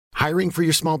Hiring for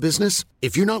your small business?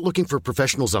 If you're not looking for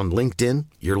professionals on LinkedIn,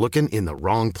 you're looking in the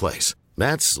wrong place.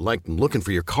 That's like looking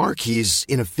for your car keys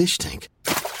in a fish tank.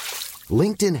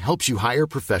 LinkedIn helps you hire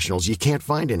professionals you can't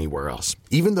find anywhere else,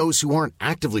 even those who aren't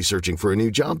actively searching for a new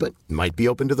job but might be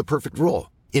open to the perfect role.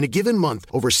 In a given month,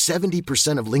 over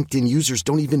 70% of LinkedIn users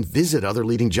don't even visit other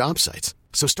leading job sites.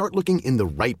 So start looking in the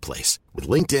right place. With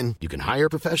LinkedIn, you can hire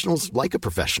professionals like a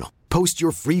professional. Post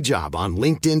your free job on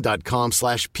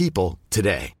linkedin.com/people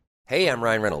today. Hey, I'm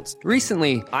Ryan Reynolds.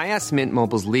 Recently, I asked Mint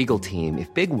Mobile's legal team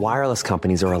if big wireless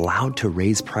companies are allowed to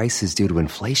raise prices due to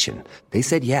inflation. They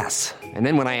said yes. And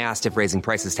then when I asked if raising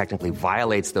prices technically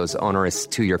violates those onerous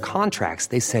two-year contracts,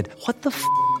 they said, "What the f***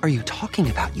 are you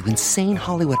talking about, you insane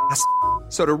Hollywood ass?"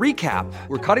 So to recap,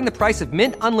 we're cutting the price of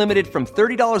Mint Unlimited from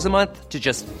 $30 a month to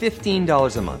just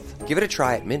 $15 a month. Give it a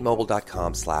try at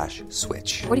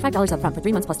mintmobile.com/switch. $45 up front for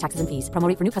 3 months plus taxes and fees. Promo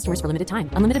rate for new customers for limited time.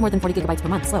 Unlimited more than 40 gigabytes per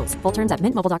month. Slows full terms at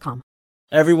mintmobile.com.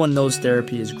 Everyone knows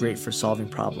therapy is great for solving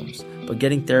problems, but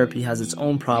getting therapy has its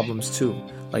own problems too,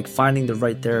 like finding the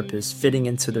right therapist, fitting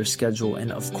into their schedule,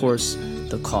 and of course,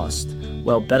 the cost.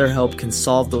 Well, BetterHelp can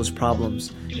solve those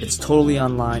problems. It's totally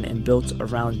online and built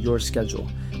around your schedule.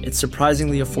 It's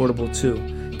surprisingly affordable too.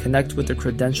 Connect with a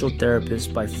credentialed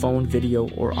therapist by phone, video,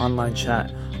 or online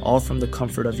chat, all from the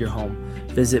comfort of your home.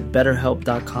 Visit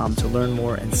BetterHelp.com to learn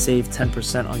more and save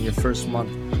 10% on your first month.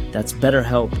 That's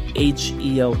BetterHelp,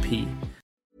 H-E-L-P.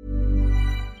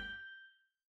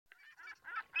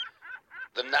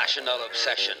 The National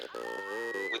Obsession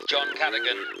with John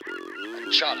Cadigan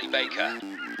and Charlie Baker.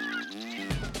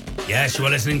 Yes, you are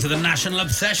listening to the National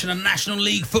Obsession, a National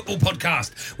League football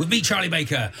podcast with me, Charlie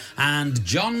Baker, and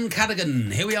John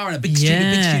Cadigan. Here we are in a big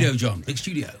studio, John. Big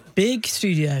studio. Big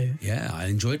studio. Yeah, I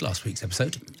enjoyed last week's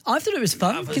episode. I thought it was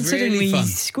fun, considering really we fun.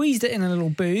 squeezed it in a little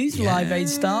booth, Live Aid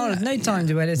style. No time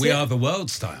to edit it. We are the world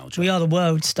style, John. We are the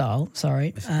world style,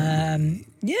 sorry.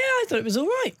 Yeah, I thought it was all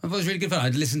right. I thought it was really good fun.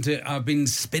 I've been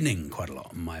spinning quite a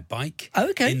lot on my bike. Oh,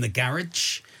 okay. In the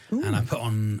garage. Ooh. And I put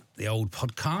on the old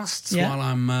podcasts while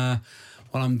I'm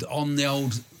on the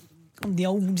old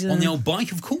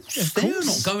bike, of course.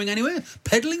 Not going anywhere.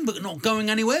 Pedalling, but not going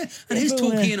anywhere. And here's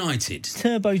Torquay United.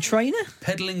 Turbo trainer.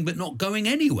 Pedalling, but not going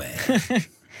anywhere.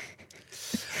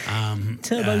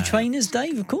 Turbo trainers,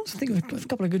 Dave, of course. I think we've got a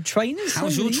couple of good trainers.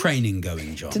 How's your training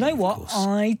going, John? Do you know what?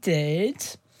 I did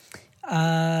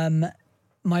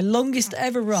my longest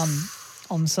ever run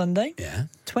on Sunday. Yeah.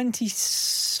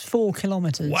 24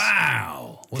 kilometres.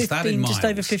 Wow. What's that in miles? Just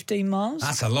over 15 miles.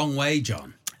 That's a long way,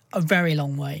 John. A very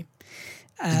long way.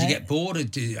 Did you get bored?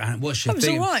 What's your thing? That was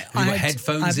all right. I had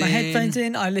headphones in. I had my headphones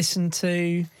in. I listened to... do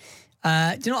you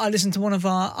know what? I listened to one of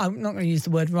our... I'm not going to use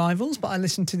the word rivals, but I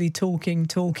listened to the Talking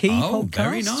Torquay podcast. Oh,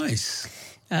 very nice.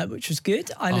 Which was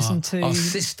good. I listened to... Our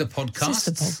sister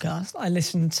podcast. I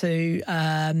listened to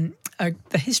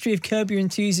The History of Curb Your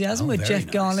Enthusiasm with Jeff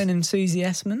Garlin and Susie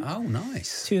Essman. Oh,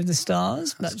 nice. Two of the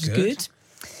stars. That was good.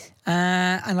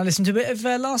 And I listened to a bit of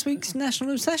last week's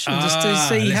National Obsession just to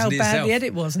see how bad the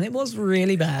edit was. And it was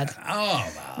really bad.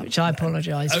 Which I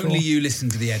apologise for. Only you listen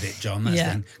to the edit, John. That's the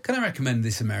thing. Can I recommend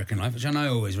This American Life, which I know I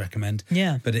always recommend.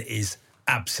 Yeah. But it is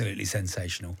absolutely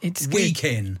sensational. It's week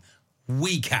good. in,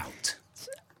 week out.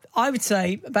 I would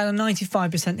say about a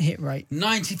 95% hit rate.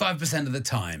 95% of the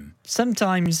time.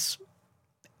 Sometimes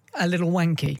a little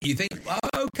wanky. You think,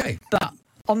 okay. But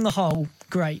on the whole,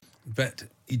 great. But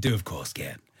you do, of course,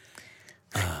 get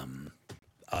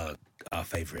our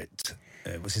favourite,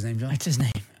 what's his name, John? What's his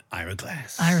name? Ira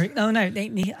Glass.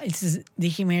 It's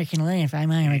This American Life.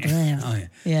 I'm Ira Glass. Oh, yeah.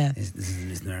 Yeah. This is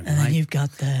This American and Life. then you've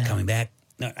got the... Coming back.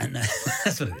 No,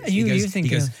 that's what it is. He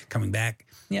goes, coming back.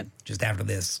 Yep. Just after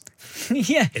this.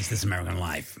 Yeah. It's This American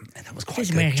Life. And that was quite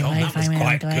This good, American John. Life, That was I'm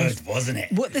quite Ira Glass. good, wasn't it?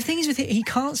 What the thing is with it, he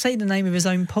can't say the name of his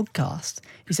own podcast.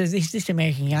 He says, This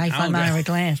American Life, I'm Ira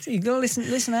Glass. You've got to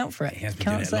listen out for it. He has been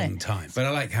doing it a long time. But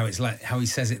I like how he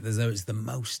says it as though it's the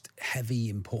most heavy,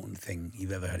 important thing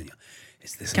you've ever heard.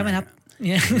 It's this coming up.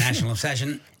 Yeah. National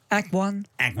Obsession. Act 1.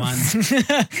 Act 1.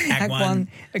 Act 1.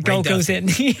 A goal goes in.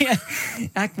 Yeah.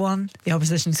 Act 1. The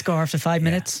opposition score after 5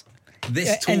 minutes.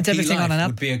 This Torquay Life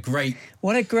would be a great...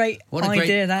 What a great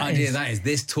idea that is.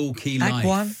 This Torquay Life. Act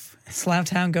 1. Slough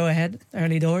Town, go ahead.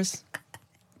 Early doors.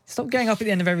 Stop going up at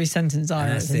the end of every sentence,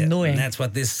 Ira. It's annoying. And that's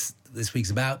what this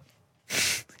week's about.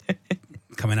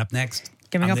 Coming up next.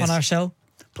 Coming up on our show.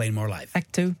 Playing More Life.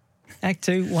 Act 2.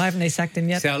 Why haven't they sacked him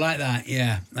yet? See, I like that,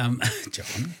 yeah.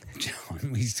 John,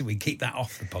 we keep that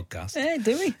off the podcast. Yeah,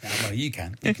 do we? Well, you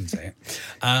can say it.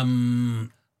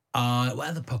 What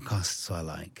other podcasts do I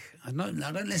like? I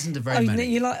don't listen to very many.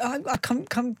 You like? I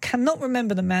cannot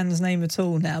remember the man's name at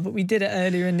all now, but we did it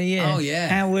earlier in the year. Oh yeah,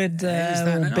 Howard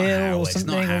or Bill or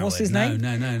something. Or what's his name?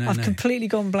 No. I've completely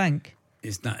gone blank.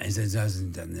 It's not. It's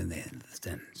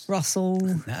Russell.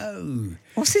 No.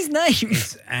 What's his name?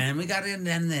 And we got it.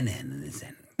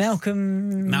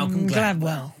 Malcolm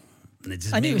Gladwell.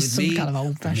 I knew it was some kind of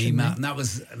old-fashioned name. That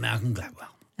was Malcolm Gladwell.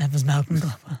 That was Malcolm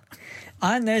Gladwell.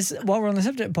 And while we're on the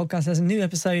subject of podcast, there's a new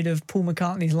episode of Paul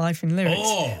McCartney's Life in Lyrics,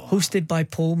 hosted by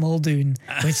Paul Muldoon,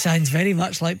 which sounds very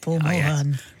much like Paul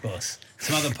Muldoon. Yes, of course.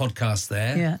 Some other podcasts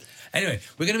there. Yeah. Anyway,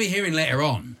 we're going to be hearing later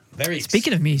on.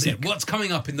 Speaking of music. What's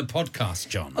coming up in the podcast,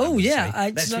 John? Oh,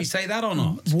 yeah. Let's we say that or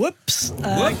not? Whoops.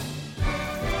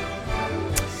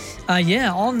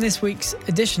 On this week's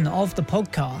edition of the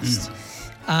podcast...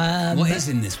 what is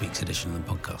in this week's edition of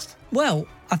the podcast? Well,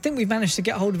 I think we've managed to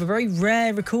get hold of a very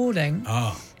rare recording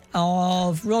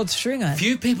of Rod Stringer.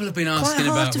 Few people have been asking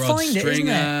about Rod Stringer. Isn't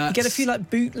it? You get a few like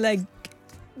bootleg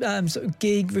sort of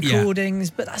gig recordings,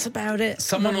 but that's about it.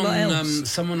 Someone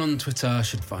on Twitter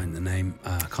should find the name.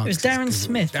 I can't. It was Darren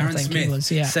Smith. Darren Smith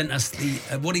sent us the.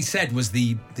 What he said was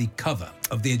the cover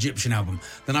of the Egyptian album.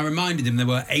 Then I reminded him there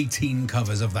were 18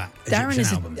 covers of that Egyptian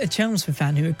album. Darren is a Chelmsford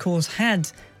fan who, of course, had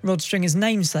Rod Stringer's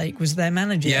namesake was their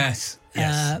manager. Yes.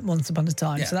 Once upon a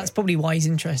time. Yeah. So that's probably why he's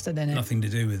interested in it. Nothing to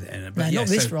do with it. But not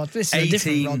this Rod. This is a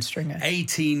different Rod Stringer.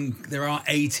 There are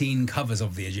 18 covers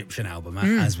of the Egyptian album,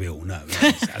 as we all know.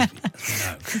 As we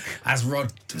know. As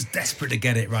Rod was desperate to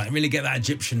get it right and really get that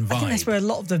Egyptian vibe. I think that's where a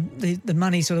lot of the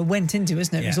money sort of went into,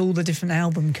 isn't it? It was all the different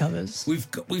album covers.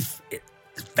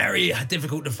 It's very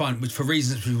difficult to find, which for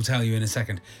reasons we will tell you in a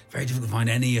second. Very difficult to find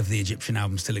any of the Egyptian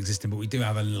albums still existing, but we do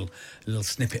have a little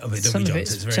snippet of it, don't we, John?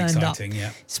 So it's very exciting.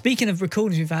 Yeah. Speaking of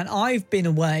recordings we've had, I've been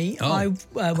away. I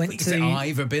went to.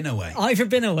 I've been away. I've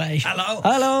been away. Hello.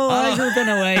 I've been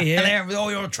away here. Hello, with all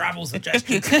your travel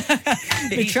suggestions.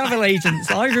 The travel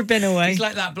agents. I've been away. He's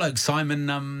like that bloke, Simon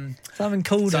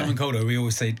Calder. Simon Calder, we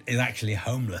always say is actually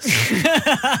homeless.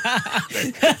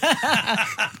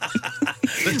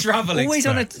 The travel always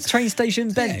on a train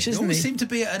station bench, isn't he? Always seem to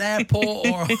be at an airport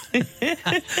or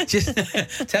just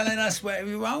telling us where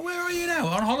are you now?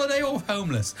 On holiday or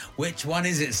homeless? Which one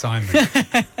is it, Simon?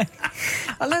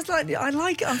 I'm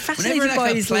fascinated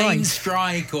by his plane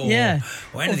strike or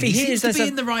he seems to be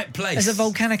in the right place. There's a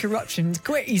volcanic eruption.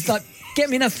 Quick, he's like, get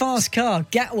me in a fast car,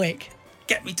 Gatwick.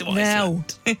 Get me to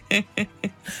Iceland. Now.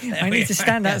 I need to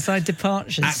stand outside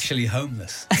departures. Actually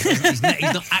homeless. He's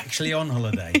not actually on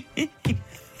holiday.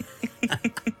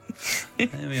 There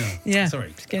we are. Yeah.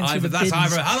 Sorry. That's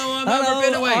Ivor. Hello, I've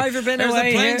been away. I've been There's away.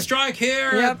 There's a plane strike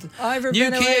here at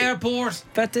Newquay Airport.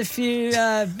 But if you...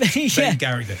 Same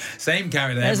character.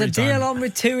 There's a deal on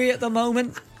with TUI at the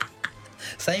moment.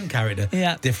 Same character,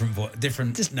 different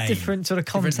name. Different sort of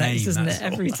context, isn't it?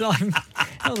 Every time.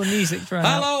 All the music thrown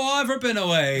out. Hello, I've been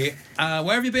away.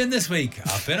 Where have you been this week?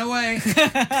 I've been away.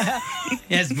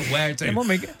 Yes, but where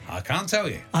to? I can't tell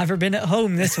you. I've been at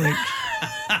home this week.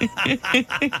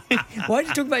 Why do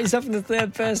you talk about yourself in the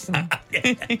third person?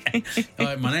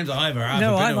 My name's Ivor.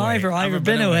 I'm Ivor. I've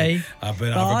been away. I've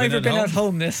been at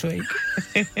home this week.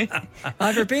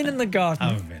 I've been in the garden.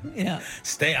 I've been. Yeah.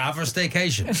 Ivor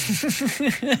staycation.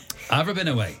 I've been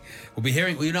away.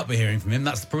 We'll not be hearing from him.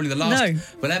 That's probably the last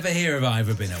we'll ever hear of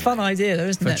Ivor been away. Fun idea, though,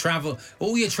 isn't it? For travel,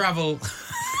 all your travel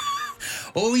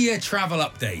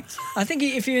updates. I think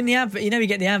if you're in the advert, you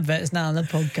get the adverts now on the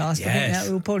podcast. Yes. I think that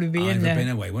will probably be in there. I've been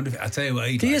away. I'll tell you what.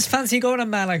 Do you just fancy going to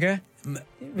Malaga?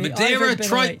 Madeira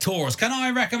Trike Tours. Can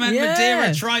I recommend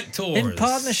Madeira Trike Tours? In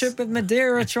partnership with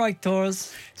Madeira Trike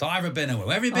Tours. So I've been away.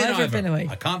 Where have you been, I've been away.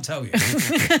 I can't tell you.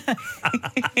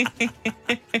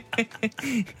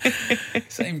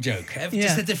 Same joke.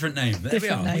 Just a different name. There we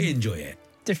are. We enjoy it.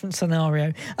 Different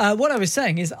scenario. What I was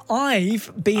saying is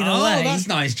I've been away. Oh, that's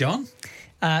nice, John.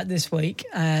 This week,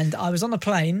 and I was on a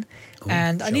plane,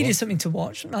 and I needed something to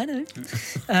watch. I know.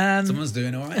 Someone's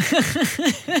doing all right.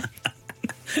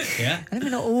 Yeah. And we're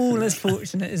not all as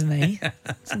fortunate as me.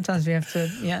 Sometimes we have to,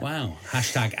 Wow.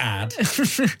 #ad.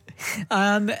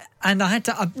 And I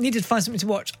needed to find something to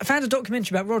watch. I found a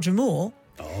documentary about Roger Moore.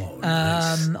 Oh,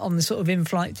 nice. On the sort of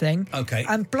in-flight thing. Okay.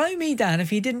 And blow me down if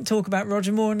he didn't talk about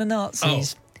Roger Moore and the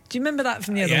Nazis. Oh. Do you remember that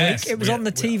from the other week? It was on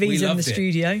the TVs in the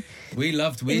studio. We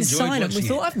enjoyed silent. We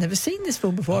thought, it. I've never seen this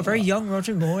film before. A very young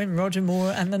Roger Moore in Roger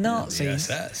Moore and the Nazis.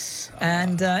 Yes.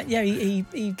 And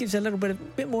he gives a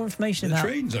bit more information about. The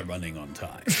trains are running on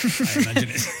time. I imagine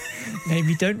it's.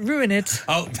 Maybe don't ruin it.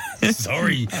 Oh,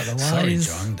 sorry. Otherwise, sorry,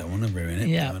 John. Don't want to ruin it.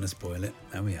 Yeah. Don't want to spoil it.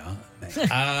 There we are.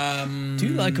 Do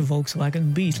you like a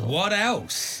Volkswagen Beetle? What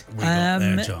else we got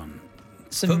there, John?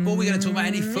 Football? We're going to talk about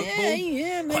any football?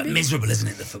 Yeah, maybe. Quite miserable, isn't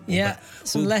it, the football? Yeah,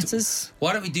 some letters.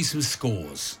 Why don't we do some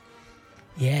scores?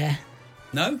 Yeah.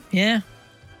 No? Yeah.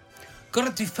 Got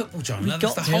to do football, John.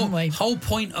 That's the whole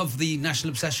point of the National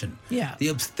Obsession. Yeah.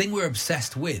 The thing we're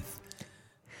obsessed with.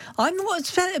 I'm not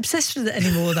obsessed with it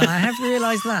anymore, though. I have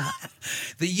realised that.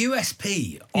 The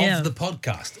USP of the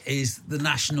podcast is the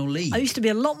National League. I used to be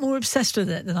a lot more obsessed with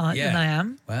it than I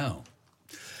am. Well,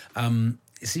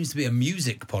 it seems to be a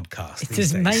music podcast. It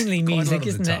is mainly music,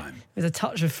 isn't it? Time. With a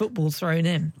touch of football thrown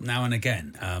in. Now and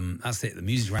again. That's it. The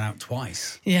music ran out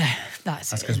twice. Yeah,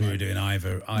 that's because we were doing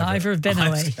Ivor of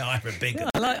Benaway. Ivor Biggin.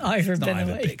 I like Ivor of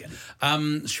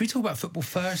Benaway. Should we talk about football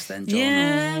first then,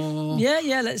 John?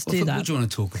 Yeah, let's do that. What do you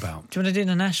want to talk about? Do you want to do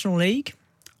the National League?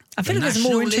 I feel like there's a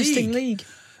more interesting league.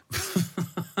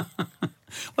 Why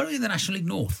don't we do the National League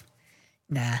North?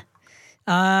 Nah.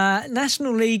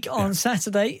 National League on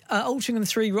Saturday. Altrincham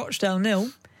 3, Rochdale 0.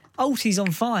 Ultie's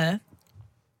on fire.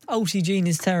 Ultie Jean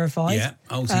is terrified. Yeah,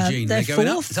 Ultie Jean. They're going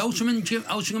fourth. up. Is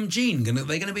Altrincham Jean they're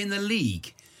going to be in the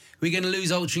league? We're going to lose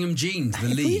Altrincham Jean to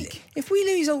the league. If we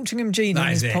lose Altrincham Jean on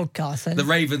this podcast, then the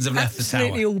Ravens have left the tower.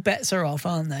 Absolutely all bets are off,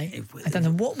 aren't they? I don't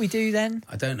know what we do then.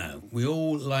 I don't know. We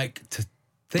all like to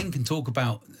think and talk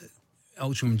about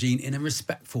Altrincham Jean in a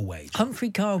respectful way.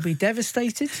 Humphrey Carr will be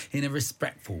devastated. In a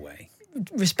respectful way.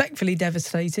 Respectfully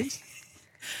devastated.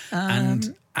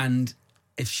 And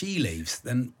if she leaves,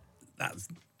 then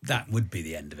that would be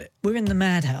the end of it. We're in the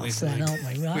madhouse then, aren't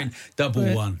we? Right? We're in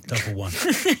double one.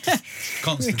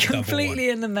 Constant We're completely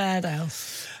in the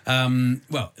madhouse.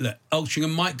 Well, look,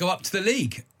 Altrincham might go up to the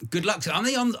league. Good luck to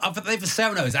them. Are they for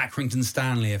sale? No, is Accrington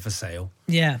Stanley are for sale?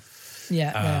 Yeah, they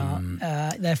are.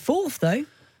 They're fourth, though.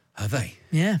 Are they?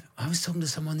 Yeah. I was talking to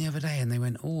someone the other day and they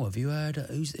went, "Oh, have you heard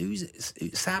who's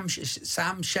Sam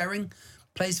Shering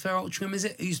plays for Altrincham, is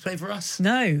it? Who used to play for us?"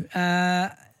 No.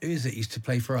 Who is it? Used to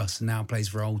play for us and now plays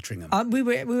for Altrincham. We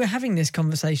were having this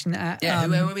conversation at...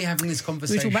 where were we having this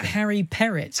conversation? We were talking about Harry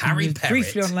Perrett. Harry Perrett.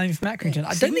 Briefly on loan from Accrington.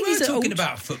 I don't think he's talking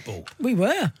about football. We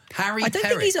were. Harry Perrett. I don't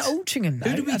think he's at Altrincham, though.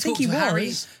 Who did we talk to?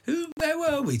 Harry? Where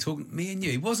were we talking? Me and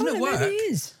you. He wasn't at work. Maybe he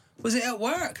is. Was it at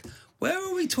work? Where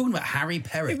were we talking about Harry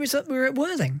Perrett? We were at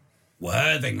Worthing.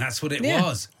 Worthing, that's what it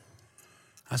was.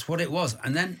 That's what it was.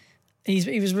 And then...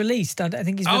 He was released. I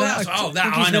think he's without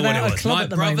I know what it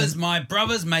was. My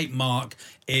brother's mate Mark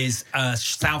is a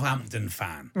Southampton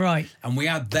fan. Right. And we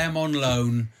had them on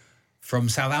loan from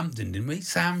Southampton, didn't we?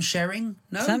 Sam Shering?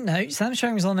 No? Sam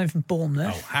Shering was on loan from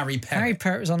Bournemouth. Oh, Harry Perrett. Harry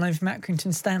Perrett was on loan from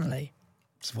Accrington Stanley.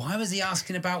 So why was he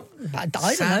asking about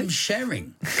Sam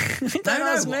Shering? Don't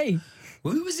ask me.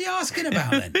 Who was he asking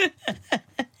about then?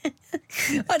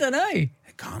 I don't know.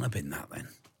 It can't have been that then.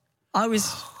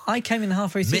 I came in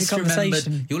halfway through the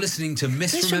conversation. You're listening to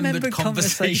Misremembered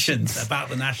Conversations about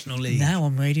the National League. Now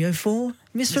on Radio 4,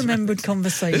 Misremembered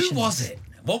Conversations. Who was it?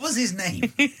 What was his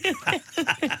name?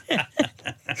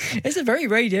 It's a very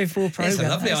Radio 4 programme. It's a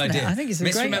lovely idea. I think it's a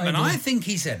great idea. And I think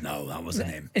he said, no, that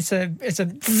wasn't him. It's a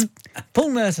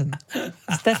Paul Merton.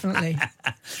 It's definitely.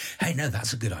 Hey, no,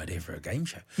 that's a good idea for a game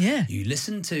show. Yeah. You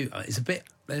listen to, it's a bit,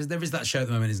 there is that show at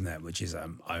the moment, isn't there, which is, I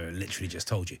literally just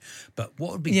told you. But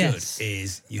what would be good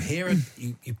is you hear,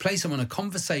 you play someone a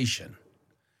conversation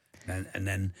and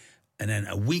then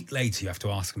a week later you have to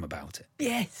ask them about it.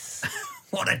 Yes.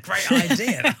 What a great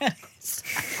idea.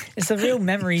 It's a real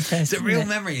memory test. It's a real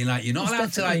memory. Like, you're not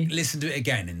allowed to listen to it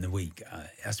again in the week.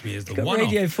 It has to be as the one-off.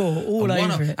 Radio 4 all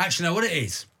over it. Actually, no, what it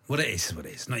is.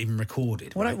 It's not even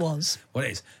recorded. What it was. What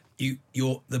it is.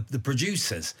 The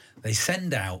producers, they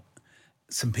send out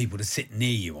some people to sit near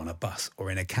you on a bus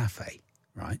or in a cafe,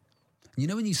 right? You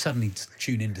know when you suddenly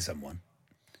tune into someone?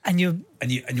 And you're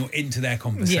into their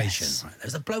conversation. Yes. Right?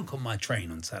 There's a bloke on my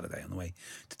train on Saturday on the way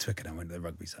to Twickenham. I went to the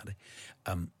rugby Saturday.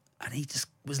 And he just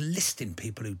was listing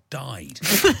people who died.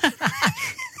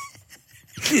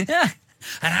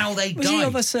 And how they died. Was he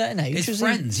of a certain age? His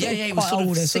friends. He was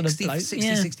sort of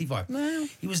 65. Well,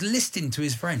 he was listening to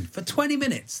his friend for 20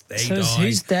 minutes. They died.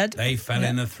 Who's dead? They fell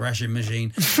in a threshing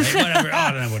machine. Whatever.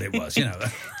 I don't know what it was,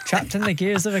 Trapped in the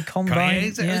gears of a combine.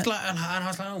 It was like, and I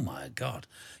was like, oh my God.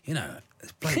 He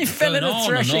fell in a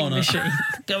threshing machine.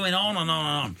 Going on and on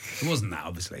and on. It wasn't that,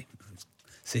 obviously.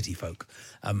 City folk.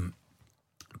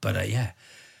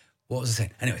 What was I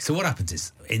saying? Anyway, so what happens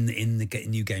is, in the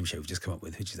new game show we've just come up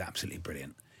with, which is absolutely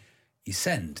brilliant, you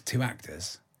send two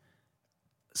actors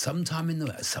at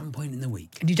some point in the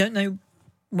week. And you don't know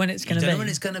when it's going to be. You don't know when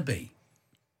it's going to be,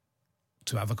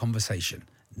 to have a conversation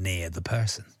near the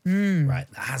person. Right?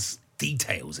 That has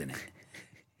details in it.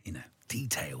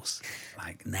 Details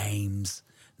like names,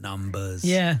 numbers.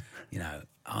 Yeah.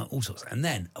 All sorts. And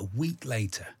then a week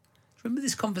later, Remember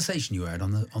this conversation you had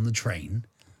on the train?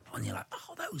 And you're like,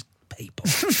 oh, those people.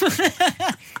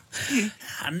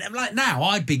 And like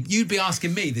now, you'd be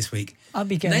asking me this week. I'd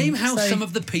be going. Name how some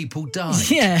of the people died.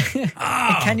 Yeah.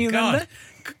 Oh, Can you remember?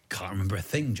 Can't remember a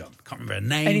thing, John. Can't remember a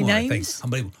name. Any or names? a thing.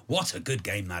 Unbelievable. What a good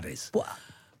game that is.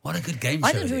 What a good game.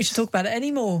 I don't think we should talk about it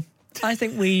anymore. I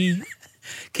think we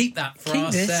keep that for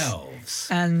ourselves.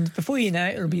 And before you know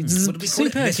it, it'll be what do we call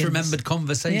it? Misremembered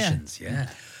conversations. Yeah.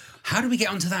 How do we get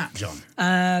onto that, John?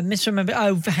 Misremembered.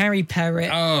 Oh, Harry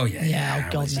Perrott. Oh, yeah. Yeah,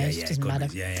 oh, God knows. Doesn't matter.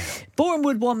 Yeah.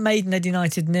 Borehamwood 1, Maidenhead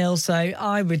United 0. So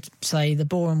I would say the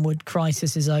Borehamwood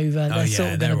crisis is over. They're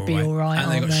sort of going to be all right.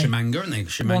 And they've got Shimanga, and they've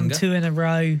got Shimanga. 1-2 in a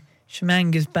row.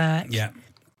 Shimanga's back. Yeah.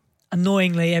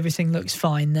 Annoyingly, everything looks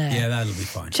fine there. Yeah, that'll be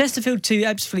fine. Chesterfield 2,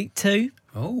 Ebbsfleet 2.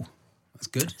 Oh, that's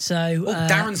good. So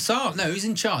Darren Saar. No, who's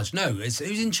in charge? No, who's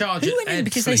in charge? Who went in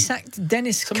because they sacked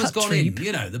Dennis Someone's Cuttree. gone in.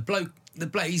 You know, the bloke.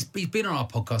 He's been on our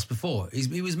podcast before.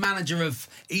 He was manager of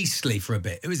Eastleigh for a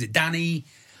bit. Who is it? Danny.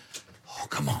 Oh,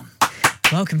 come on.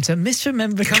 Welcome to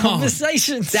Misremembered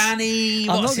Conversations. Danny.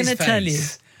 I'm not going to tell you.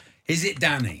 Is it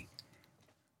Danny?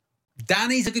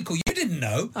 Danny's a good call. You didn't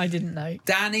know. I didn't know.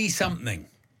 Danny something.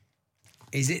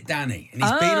 Is it Danny? And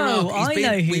he's been on our.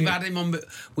 We've had him on.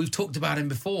 We've talked about him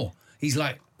before. He's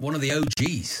like one of the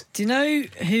OGs. Do you know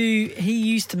who he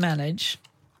used to manage?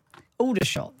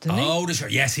 Aldershot, didn't he? Aldershot,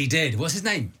 yes, he did. What's his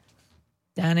name?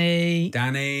 Danny. Big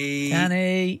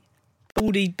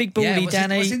baldy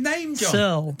Danny. What's his name, John?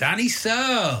 Searle. Danny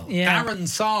Searle. Yeah. Darren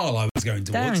Searle, I was going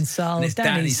towards. Darren Searle. And it's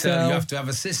Danny Searle. You have to have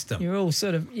a system.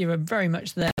 You're very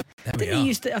much there. There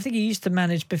I think he used to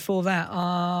manage before that.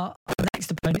 Our next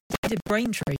opponent, he did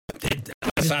Braintree.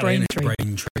 Braintree.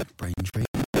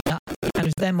 Yeah. It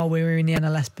was them while we were in the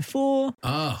NLS before.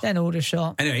 Then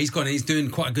Aldershot. Anyway, he's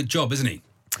doing quite a good job, isn't he?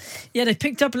 Yeah, they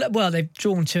picked up. Well, they've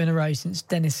drawn 2 in a row since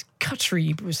Dennis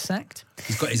Cuttree was sacked.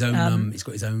 He's got his own. He's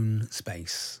got his own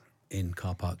space in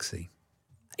Car Park C.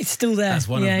 It's still there. That's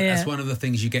one of the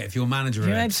things you get if you're manager of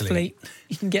Ebbsfleet.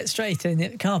 You can get straight in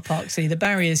at the Car Park C. The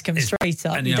barriers come straight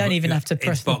up. You don't even have to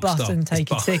press the button and take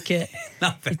a ticket.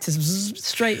 Nothing. It's just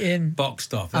straight in.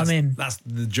 Boxed off. I'm in. That's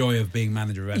the joy of being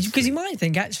manager of Ebbsfleet. Because you might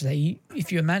think, actually,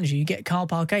 if you're a manager, you get Car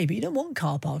Park A, but you don't want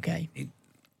Car Park A.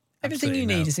 Everything you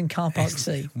need is in Car Park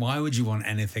C. Why would you want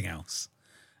anything else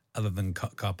other than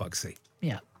Car Park C?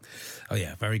 Yeah. Oh,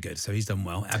 yeah, very good. So he's done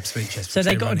well. Absolutely. Chesterfield. So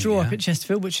they got a draw up at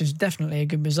Chesterfield, which is definitely a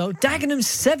good result. Dagenham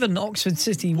 7, Oxford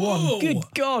City 1. Whoa. Good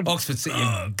God. Oxford City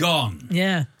gone.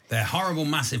 Yeah. Their horrible,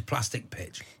 massive plastic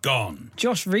pitch. Gone.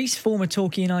 Josh Reese, former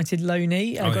Torquay United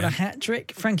loanee, got a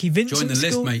hat-trick. Frankie Vincent Join the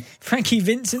list, mate. Frankie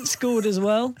Vincent scored as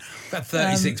well. About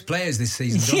 36 players this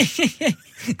season, Josh.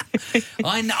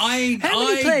 How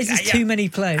many players is too many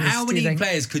players? How many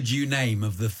players could you name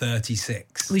of the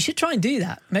 36? We should try and do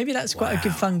that. Maybe that's quite a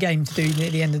good fun game to do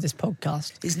near the end of this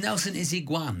podcast. Is Nelson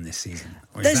Iziguan this season?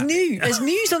 There's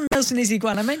news on Nelson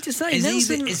Iziguan. I meant to say,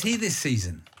 is he this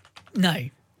season? No.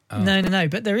 Oh. No.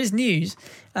 But there is news.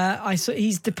 I saw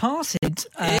he's departed.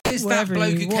 Is that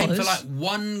bloke who came for like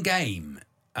one game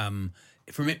from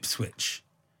Ipswich?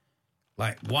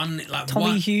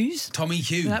 Tommy Hughes. Tommy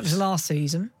Hughes. That was last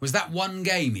season. Was that one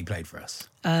game he played for us?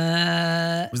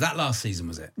 Was that last season?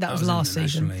 Was it? That was last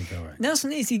season. League, right.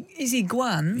 Nelson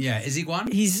Iziguan. Yeah,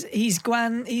 Iziguan. He's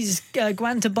Gwan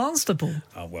to Barnstaple.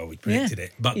 Oh well, we predicted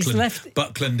it.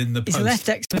 Buckland in the post. He's left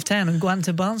Exmouth Town and Gwan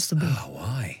to Barnstaple. Oh,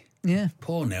 why? Yeah.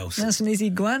 Poor Nelson. Nelson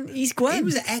Iziguan. He's Gwan. He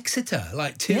was at Exeter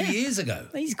like 2 years ago.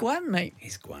 He's Gwan, mate.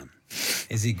 He's Gwan.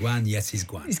 Is he Gwan? Yes, he's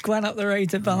Gwan. He's Gwan up the road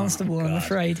to Barnstaple, I'm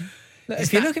afraid. Look,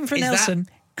 if you're looking for Nelson,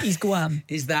 he's Guam.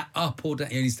 Is that up or down?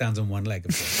 He only stands on one leg,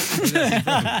 of course.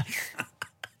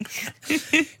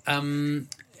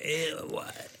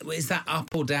 Is that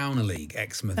up or down a league,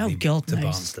 Exmouth to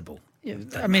Barnstaple?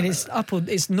 I mean, it's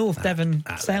it's North Devon,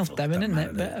 South Devon, isn't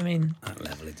it? But I mean, that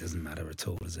level, it doesn't matter at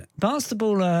all, does it?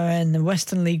 Barnstaple are in the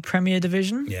Western League Premier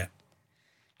Division. Yeah.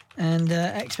 And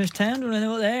Exmouth Town, do I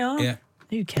know what they are? Yeah.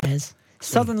 Who cares?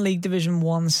 Southern League Division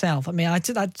 1 South. I mean, I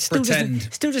still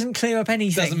doesn't clear up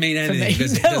anything. Doesn't mean anything.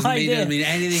 For me. Doesn't mean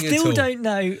anything at all. Still don't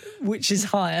know which is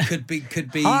higher. Could be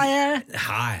higher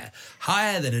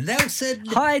than a Nelson.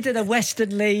 Higher than a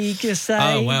Western League. You say.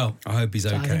 Oh well, I hope he's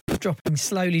okay.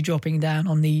 Slowly dropping down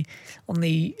on the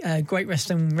Great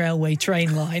Western Railway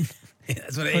train line. Yeah,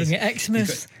 that's what it is.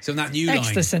 Exmouth. So that new line.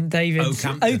 Exeter St David's.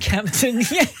 Oakhampton.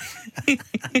 Yeah.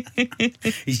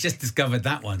 He's just discovered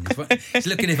that one. He's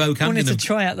looking if Oakhampton. Wanted to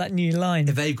try out that new line.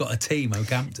 If they've got a team,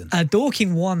 Oakhampton.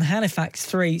 Dorking 1, Halifax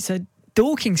 3. So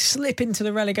Dorking slip into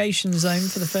the relegation zone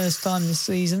for the first time this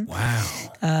season. Wow.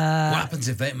 What happens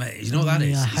if they? You know what that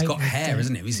is? He's got hair,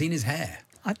 isn't it? Have you seen his hair?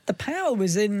 The power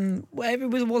was in wherever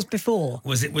it was before.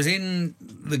 It was in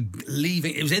the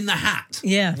leaving. It was in the hat.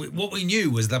 Yeah. What we knew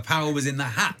was the power was in the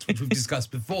hat, which we've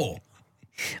discussed before.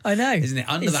 I know. Isn't it?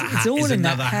 Under that hat it's all is in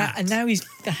another that hat. And now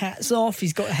the hat's off.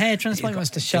 He's got a hair transplant. He wants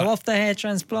to show off the hair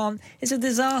transplant. It's a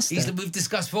disaster. We've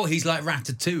discussed before, he's like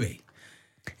Ratatouille.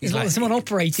 He's like someone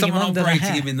operating him under the hat.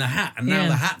 Operating him in the hat. And now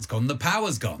the hat's gone, the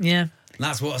power's gone. Yeah. And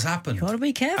that's what's happened. You've got to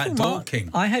be careful, Mark.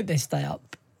 I hope they stay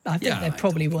up. I think they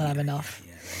probably will have enough.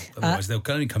 Yeah. Otherwise, they'll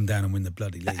only come down and win the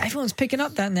bloody league. Everyone's picking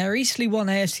up down there. Eastleigh won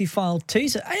AFC Fylde 2.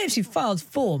 So AFC Fylde's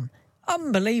form,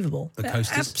 unbelievable. The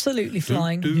Coasters. Absolutely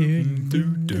flying.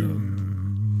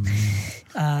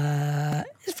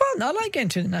 It's fun. I like going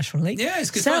to the National League. Yeah,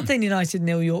 it's good Southend United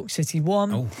 0, York City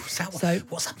 1. Oh, what's happening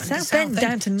to Southend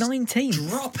down to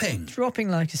 19th. Dropping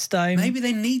like a stone. Maybe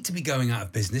they need to be going out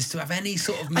of business to have any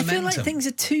sort of momentum. I feel like things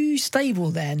are too stable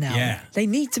there now. Yeah. They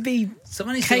need to be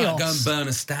Someone needs chaos. to go and burn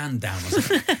a stand down or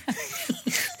something.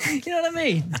 You know what I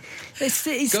mean? It's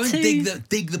go and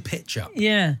dig the pitch up.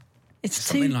 Yeah. It's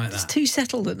something like that. It's too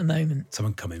settled at the moment.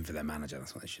 Someone come in for their manager.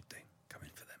 That's what they should do. Come in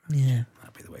for their manager. Yeah.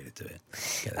 That'd be the way to do it.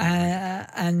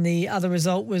 And the other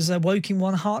result was Woking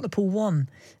 1, Hartlepool 1.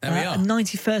 There we are. A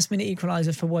 91st minute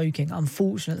equaliser for Woking,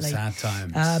 unfortunately. Sad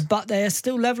times. But they are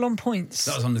still level on points.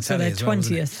 That was on the telly as well,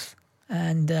 20th.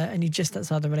 And you're just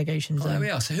outside the relegation zone. There we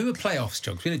are. So who are playoffs,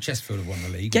 John? We know Chesterfield have won the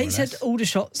league. Gateshead,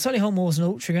 Aldershot, Solihull Moors and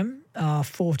Altrincham are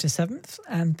 4th to 7th,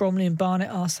 and Bromley and Barnet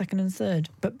are 2nd and 3rd.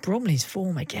 But Bromley's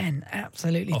form, again,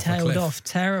 absolutely tailed off.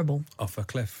 Terrible. Off a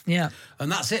cliff. Yeah.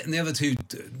 And that's it. And the other two,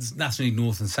 National League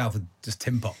North and South, are just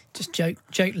tin pot. Just joke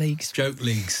leagues. Joke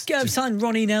leagues. Go sign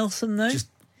Ronnie Nelson, though.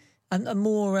 And a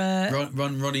more...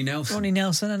 Ronnie Nelson. Ronnie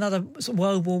Nelson, another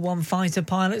World War I fighter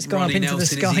pilot, has gone Ronnie up into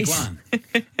Nelson the skies.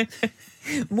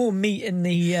 More meat in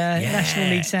the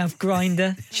National League South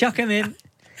grinder. Chuck him in.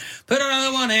 Put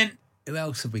another one in. Who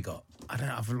else have we got? I don't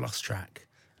know. I've lost track.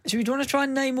 Should we want to try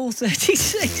and name all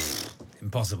 36?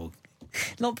 Impossible.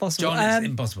 Not possible. John, it's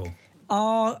impossible.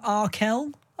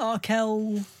 Arkell,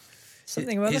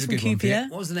 something or other from QPR.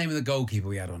 What was the name of the goalkeeper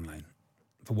we had on loan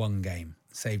for one game?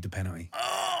 Saved a penalty.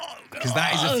 Oh, because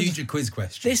that is a future quiz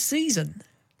question. This season?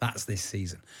 That's this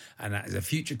season. And that is a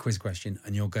future quiz question,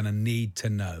 and you're going to need to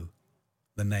know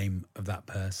the name of that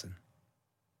person.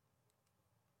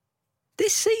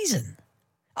 This season?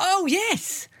 Oh,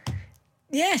 yes.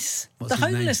 Yes. What's the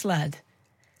his homeless lad.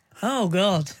 Oh,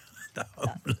 God. The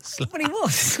homeless lad. What he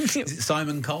was. Is it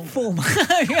Simon Cole? Former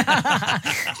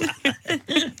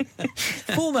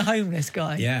homeless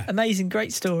guy. Yeah. Amazing,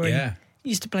 great story. Yeah.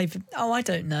 Used to play for, I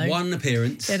don't know. One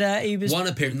appearance. He was one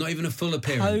appearance, not even a full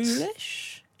appearance.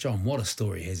 Polish? John, what a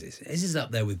story his is. His is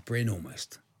up there with Bryn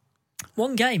almost.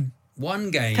 One game.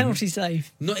 Penalty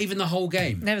save. Not even the whole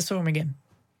game. Never saw him again.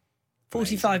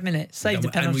 45 minutes. Saved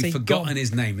a penalty. And we've forgotten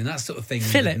his name. And that sort of thing.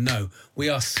 Philip. No, we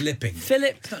are slipping.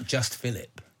 Philip. It's not just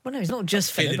Philip. Well, no, it's not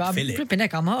just Philip. I'm flipping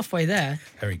neck. I'm halfway there.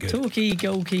 Very good. Torquay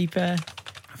goalkeeper.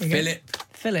 Philip.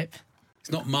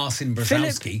 It's not Marcin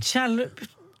Brzezowski.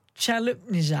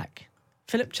 Chalupnizak.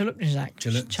 Philip Chalupnizak.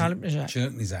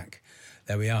 Chalupnizak.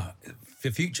 There we are.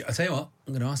 For future, I tell you what,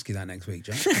 I'm going to ask you that next week,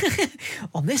 John.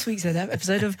 On this week's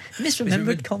episode of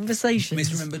Misremembered Conversations.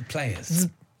 Misremembered Players.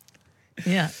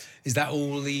 Yeah. Is that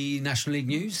all the National League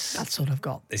news? That's all I've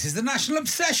got. This is the National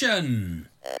Obsession.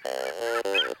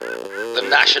 The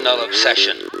National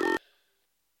Obsession.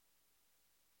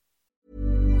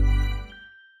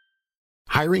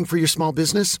 Hiring for your small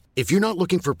business? If you're not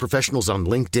looking for professionals on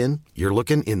LinkedIn, you're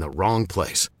looking in the wrong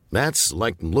place. That's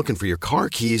like looking for your car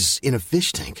keys in a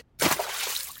fish tank.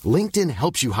 LinkedIn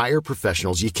helps you hire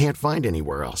professionals you can't find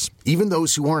anywhere else, even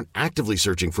those who aren't actively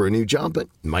searching for a new job but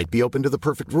might be open to the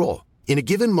perfect role. In a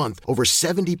given month, over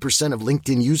 70% of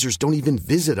LinkedIn users don't even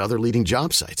visit other leading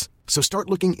job sites. So start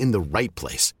looking in the right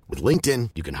place. With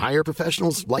LinkedIn, you can hire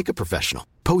professionals like a professional.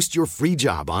 Post your free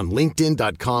job on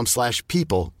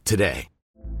linkedin.com/people today.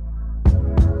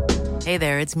 Hey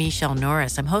there, it's Michelle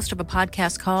Norris. I'm host of a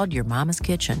podcast called Your Mama's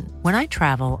Kitchen. When I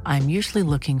travel, I'm usually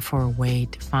looking for a way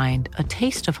to find a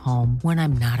taste of home when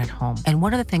I'm not at home. And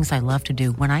one of the things I love to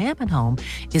do when I am at home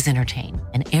is entertain.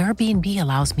 And Airbnb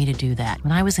allows me to do that.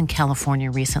 When I was in California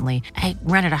recently, I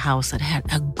rented a house that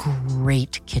had a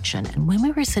great kitchen. And when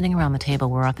we were sitting around the table,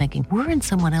 we were all thinking, we're in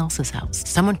someone else's house.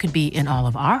 Someone could be in all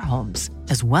of our homes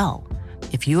as well.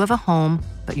 If you have a home,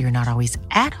 but you're not always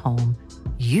at home,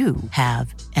 you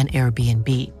have an Airbnb.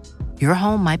 Your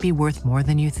home might be worth more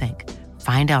than you think.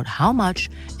 Find out how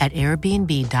much at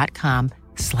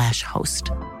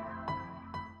airbnb.com/host.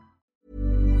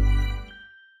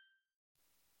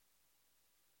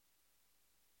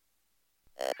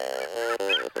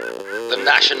 The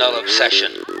National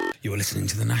Obsession. You were listening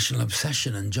to The National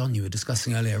Obsession, and John, you were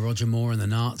discussing earlier Roger Moore and the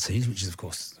Nazis, which is, of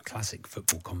course, a classic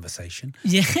football conversation.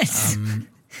 Yes.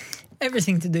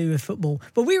 Everything to do with football.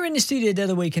 But we were in the studio the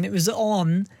other week, and it was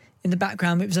on in the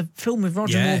background. It was a film with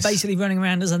Roger Moore basically running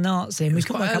around as a Nazi. And it was we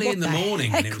couldn't quite work out early what in the morning.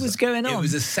 heck was going on. It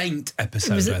was a Saint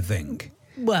episode, I think.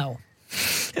 Well,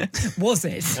 was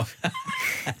it?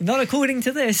 Not according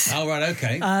to this. Oh, right,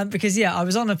 okay. Because, I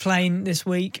was on a plane this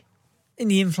week in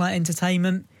the in-flight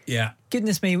entertainment. Yeah.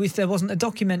 Goodness me, if there wasn't a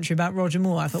documentary about Roger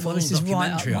Moore, I thought, well, this is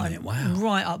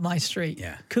right up my street.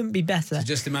 Yeah. Couldn't be better. So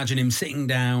just imagine him sitting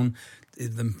down,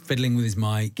 them fiddling with his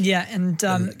mic. Yeah, and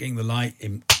getting the light,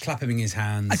 him clapping his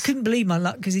hands. I couldn't believe my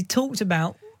luck because he talked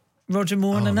about Roger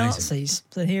Moore and the amazing. Nazis.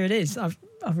 So here it is. I've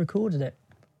recorded it.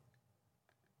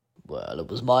 Well, it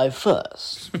was my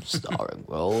first starring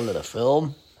role in a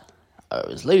film. I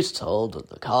was loose told that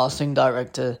the casting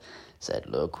director said,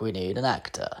 "Look, we need an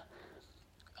actor."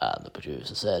 And the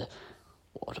producer said,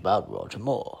 "What about Roger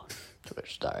Moore?" To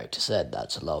which the director said,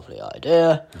 "That's a lovely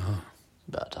idea,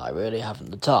 but I really haven't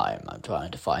the time. I'm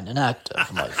trying to find an actor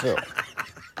for my film."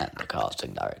 And the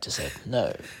casting director said,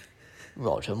 "No,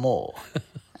 Roger Moore."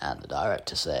 And the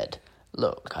director said,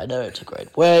 "Look, I know it's a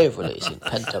great way of releasing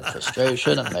pent-up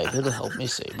frustration and maybe it'll help me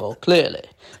see more clearly,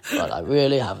 but I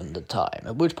really haven't the time."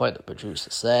 At which point the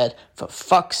producer said, "For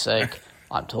fuck's sake,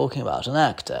 I'm talking about an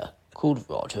actor called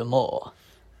Roger Moore."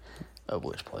 At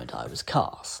which point I was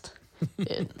cast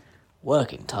in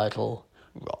working title,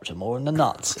 Roger Moore and the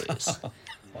Nazis.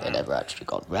 They never actually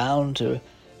got round to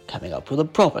coming up with a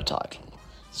proper title,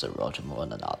 so Roger Moore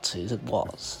and the Nazis it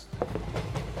was.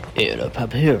 Here,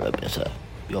 papira, bitte.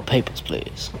 Your papers,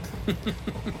 please.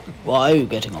 Why are you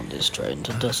getting on this train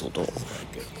to Dusseldorf?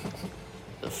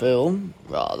 The film,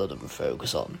 rather than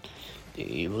focus on the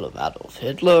evil of Adolf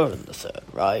Hitler and the Third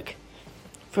Reich,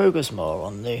 focus more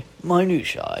on the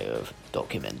minutiae of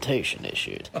documentation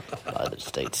issued by the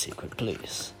State Secret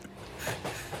Police.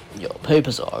 Your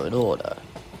papers are in order,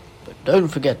 but don't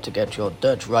forget to get your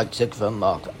Dutch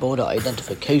Reichsvermarkt border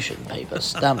identification paper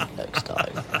stamped next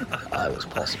time. I was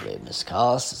possibly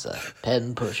miscast as a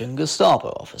pen-pushing Gestapo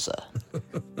officer.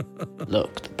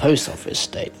 Look, the post office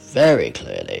state very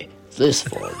clearly this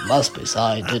form must be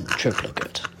signed in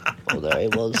triplicate, although he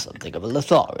was something of a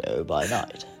Lothario by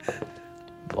night.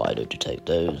 Why don't you take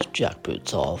those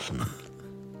jackboots off and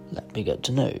let me get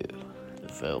to know you? The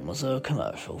film was a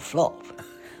commercial flop,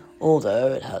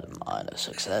 although it had a minor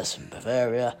success in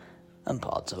Bavaria and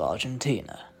parts of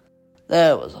Argentina.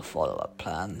 There was a follow-up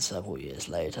plan several years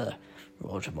later,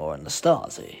 Roger Moore and the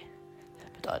Stasi,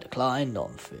 but I declined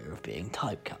on fear of being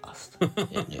typecast.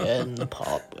 In the end, the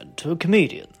part went to a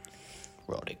comedian,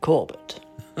 Roddy Corbett,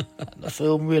 and the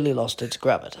film really lost its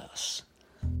gravitas.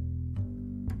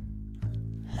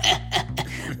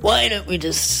 Why don't we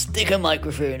just stick a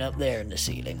microphone up there in the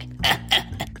ceiling?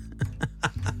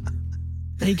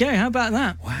 There you go. How about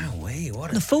that? Wow,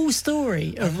 what the full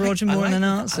story of Roger Moore and the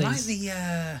Nazis. I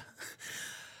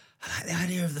like the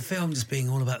idea of the film just being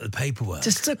all about the paperwork.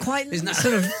 Just a quite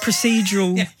sort of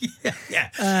procedural.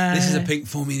 Yeah. This is a pink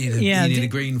form. You need a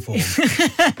green form.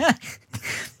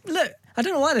 Look, I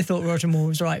don't know why they thought Roger Moore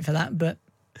was right for that, but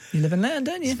you live and learn,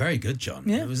 don't you? It's very good, John.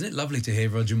 Yeah. Wasn't it lovely to hear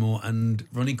Roger Moore and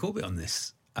Ronnie Corbett on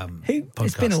this podcast?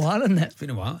 It's been a while, hasn't it? It's been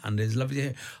a while, and it's lovely to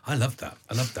hear. I love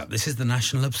that. This is the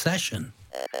National Obsession.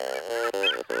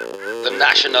 The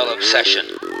National Obsession.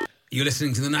 You're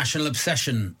listening to the National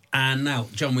Obsession. And now,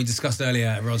 John, we discussed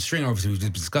earlier Rod Stringer. Obviously, we were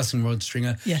discussing Rod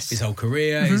Stringer. Yes. His whole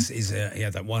career. Mm-hmm. He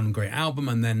had that one great album,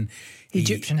 and then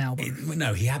Egyptian album.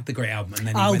 He had the great album, and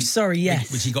then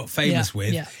which he got famous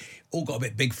with. Yeah. All got a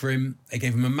bit big for him. They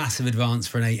gave him a massive advance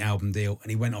for an 8-album deal, and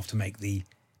he went off to make the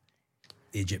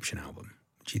Egyptian album,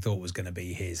 which he thought was going to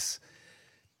be his,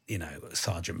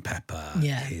 Sgt. Pepper,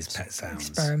 his Pet Sounds.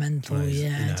 Experimental,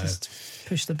 just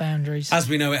push the boundaries. As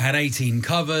we know, it had 18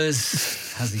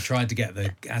 covers. As it tried to get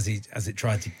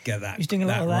that He's doing a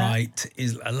lot of right.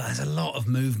 There's a lot of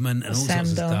movement and all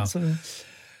sorts of stuff.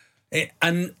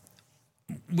 And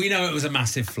we know it was a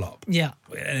massive flop. Yeah.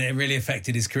 And it really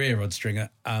affected his career, Rod Stringer.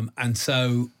 And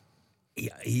so,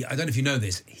 he I don't know if you know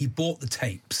this, he bought the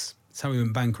tapes. That's how he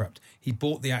went bankrupt. He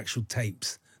bought the actual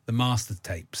tapes, the master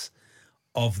tapes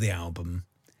of the album,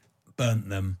 burnt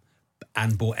them,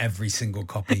 and bought every single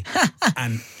copy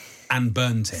and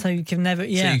burnt it. So you can never, So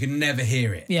you can never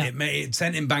hear it. Yeah. It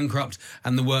sent him bankrupt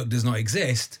and the work does not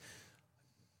exist,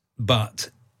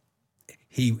 but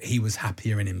he was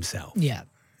happier in himself. Yeah.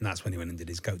 And that's when he went and did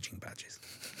his coaching badges.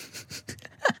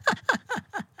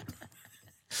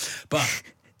 But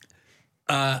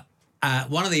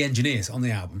one of the engineers on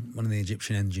the album, one of the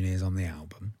Egyptian engineers on the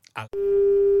album,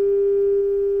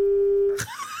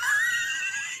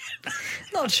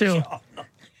 Not sure.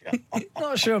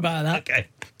 Not sure about that. Okay.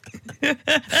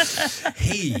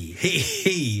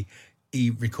 He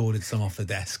recorded some off the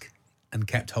desk and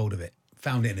kept hold of it.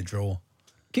 Found it in a drawer.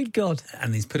 Good God.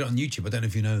 And he's put it on YouTube. I don't know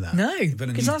if you know that. No,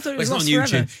 because I thought it was it's not on lost YouTube.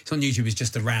 forever. It's on YouTube. It's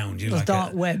just around. It's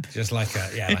dark web. Just like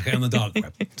like on the dark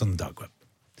web. It's on the dark web.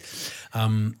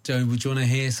 Joe, would you want to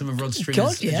hear some of Rod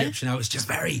Stringer's Egyptian? No, it's just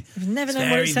very... I've never known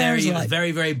what it sounds like.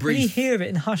 Very, very brief. Can you hear it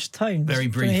in hushed tones? Very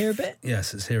brief. Can you hear a bit?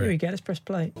 Yes, let's hear it. Here we go. Let's press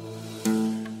play.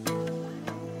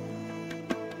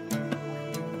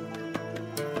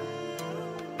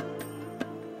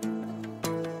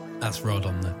 That's Rod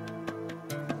on the...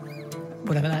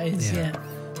 Whatever that is, yeah.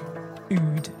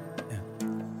 Ood.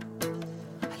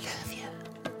 I love you.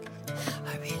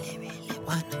 I really, really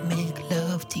want to make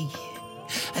love to you.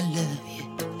 I love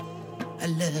you. I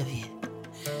love you.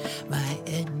 My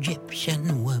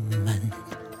Egyptian woman.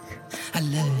 I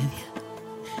love you.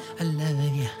 I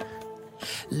love you.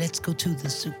 Let's go to the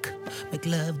souk. Make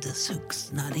love the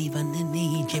souks, not even in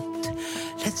Egypt.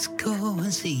 Let's go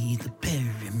and see the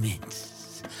pyramids.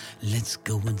 Let's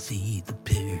go and see the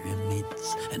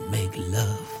pyramids and make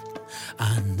love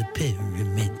on the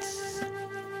pyramids.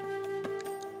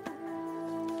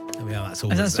 Oh, yeah, that's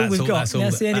all. That's all we've got.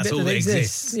 That's the only bit that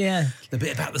exists. Yeah. The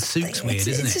bit about the souk's weird,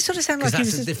 isn't it? It sort of sounds like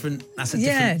that's a different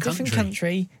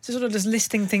country. So sort of just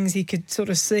listing things he could sort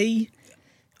of see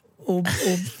or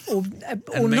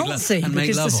not see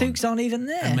because the souks aren't even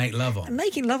there. And make love on. And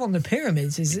making love on the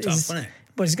pyramids is tough, isn't it?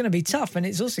 Well, it's going to be tough, and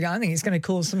it's also, I think, it's going to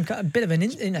cause a bit of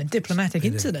an diplomatic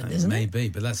incident, isn't it? Maybe,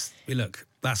 but that's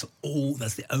all.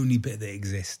 That's the only bit that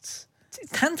exists. It's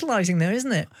tantalising, though,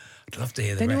 isn't it? I'd love to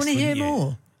hear the Don't rest. Don't you want to hear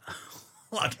more?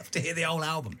 Well, I'd love to hear the whole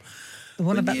album. The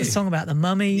one about the song about the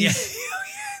mummies.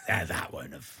 Yeah, that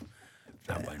won't have.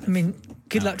 I mean,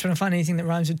 good luck trying to find anything that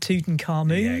rhymes with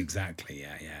Tutankhamun. Yeah, exactly.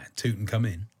 Yeah.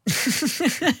 Tutankhamun.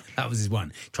 That was his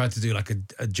one. Tried to do like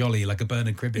a jolly, like a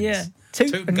Bernard Cribbins. Yeah.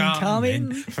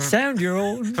 Tutankhamun. Sound your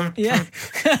own. Yeah.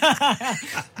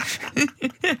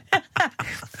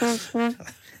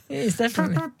 It is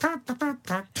definitely.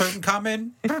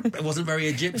 Tutankhamun. It wasn't very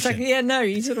Egyptian. It's like,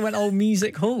 he sort of went old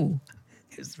music hall.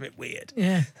 It was a bit weird.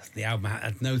 Yeah. The album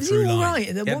had no through line. Right?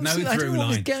 He had no through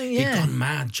line. He'd gone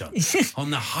mad, John.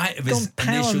 On the height of his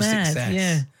initial success.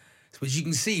 Yeah. Which you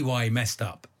can see why he messed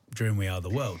up during We Are the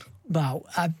World. Well,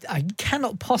 I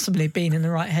cannot possibly have been in the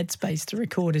right headspace to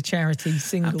record a charity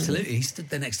single. Absolutely. He stood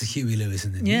there next to Huey Lewis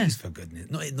in the news, for goodness.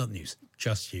 Not news,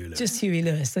 just Huey Lewis. Just Huey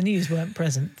Lewis. The news weren't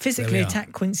present. Physically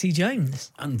attacked Quincy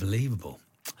Jones. Unbelievable.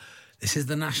 This is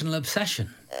the National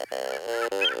Obsession.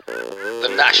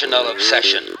 The National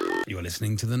Obsession. You're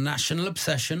listening to the National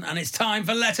Obsession, and it's time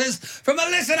for letters from a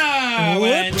listener.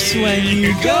 Whoops, when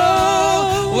you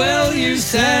go, will you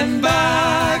send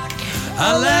back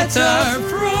a letter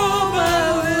from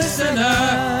a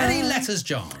listener? Any letters,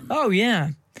 John? Oh, yeah.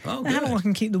 Oh, how long I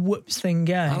can keep the whoops thing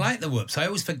going? I like the whoops. I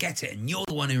always forget it, and you're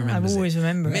the one who remembers I always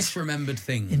remember it. Misremembered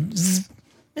things.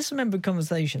 Misremembered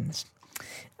conversations.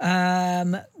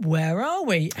 Where are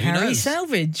we? Harry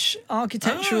Salvage,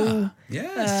 architectural.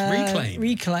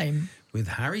 Reclaim. With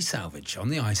Harry Salvage. On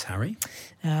the ice, Harry.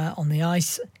 On the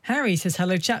ice. Harry says,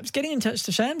 hello, chaps. Getting in touch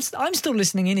to say I'm still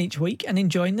listening in each week and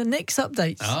enjoying the Knicks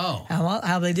updates. Oh. How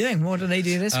are they doing? What do they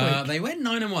do this week? They went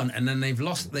 9-1, and then they've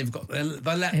lost. They're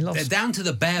down to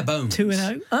the bare bones.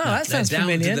 2-0. Oh, that sounds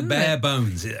familiar. They're down to the bare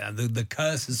bones. The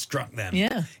curse has struck them.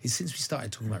 Yeah. Since we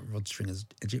started talking about Rod Stringer's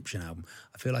Egyptian album,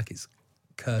 I feel like it's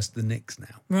cursed the Knicks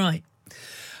now. Right.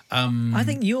 I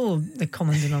think you're the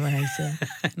common denominator.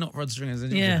 Not Rod Stringer's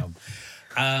Egyptian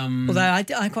album. Although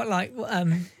I quite like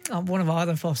one of our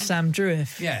other boss, Sam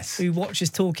Drewif, who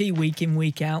watches Torquay week in,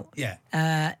 week out. Yeah.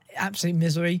 Absolute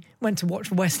misery. Went to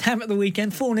watch West Ham at the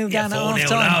weekend, 4-0 down at half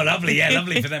time. Oh, lovely. Yeah,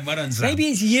 lovely for them. Well done, Sam. Maybe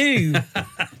it's you.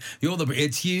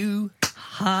 It's you.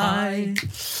 Hi.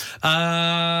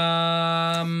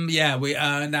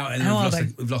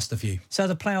 We've lost a few. So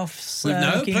the playoffs.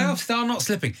 Playoffs are not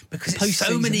slipping because it's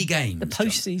so many games. The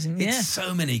postseason, It's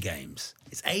so many games.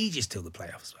 It's ages till the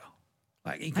playoffs as well.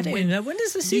 Like I don't even know. When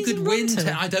does the season You could win.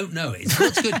 I don't know.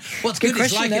 What's good? What's good?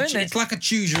 It's like a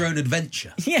choose your own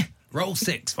adventure. Yeah. Roll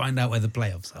 6, find out where the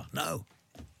playoffs are. No.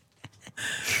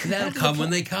 They'll come when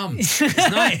they come. It's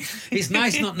nice. It's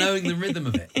nice not knowing the rhythm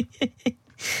of it.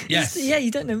 Yes. Yeah, you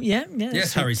don't know. Yeah.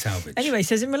 Yes, Harry Salvage. Anyway, he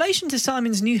says, in relation to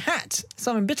Simon's new hat,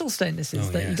 Simon Bittlestone, this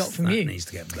is, that you got from you. That needs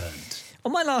to get burned.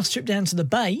 On my last trip down to the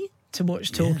Bay to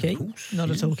watch Torquay, not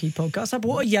a Torquay podcast, I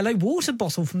bought a yellow water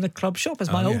bottle from the club shop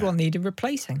as my old one needed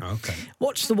replacing. Okay.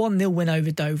 Watched the 1-0 win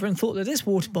over Dover and thought that this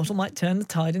water bottle might turn the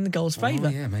tide in the goal's favour.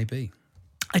 Oh, yeah, maybe.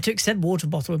 I took said water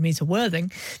bottle with me to Worthing.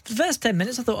 For the first 10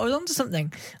 minutes, I thought I was onto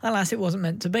something. Alas, it wasn't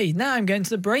meant to be. Now I'm going to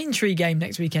the Braintree game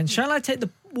next weekend. Shall I take the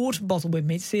water bottle with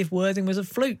me to see if Worthing was a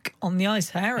fluke on the ice,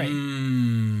 Harry?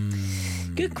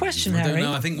 Good question, Harry. I don't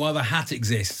know. I think while the hat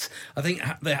exists, I think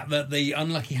the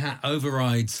unlucky hat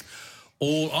overrides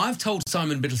all. I've told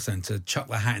Simon Biddleston to chuck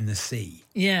the hat in the sea.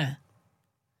 Yeah.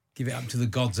 Give it up to the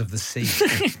gods of the sea.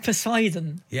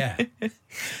 Poseidon. Yeah.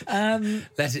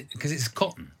 Let it, because it's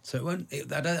cotton, so it won't.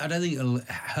 I don't think it'll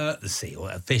hurt the sea or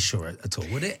a fish or at all,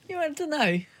 would it? Yeah, I don't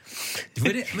know.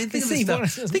 Would it? I mean, think of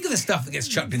the stuff that gets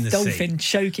chucked in the dolphin sea. Dolphin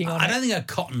choking on it. I don't think a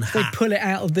cotton hat. They pull it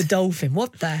out of the dolphin.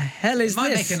 What the hell is this? It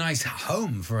might this? make a nice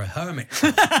home for a hermit.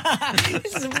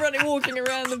 This is running, walking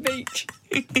around the beach.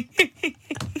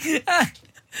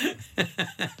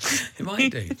 It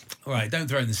might do. All right, don't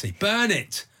throw it in the sea. Burn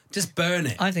it. Just burn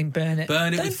it. I think burn it.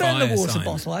 Burn it Don't with burn fire, the water Simon.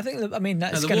 bottle. I think.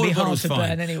 That's going to be hard to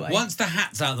burn anyway. Once the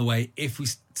hat's out of the way, if we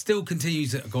still continue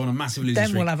to go on a massive losing then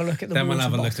streak, we'll have a look at the then water we'll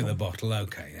have a bottle. look at the bottle.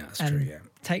 Okay, yeah, that's and true. Yeah.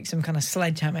 Take some kind of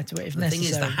sledgehammer to it if The necessary.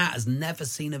 thing is, the hat has never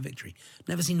seen a victory.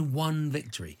 Never seen one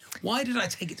victory. Why did I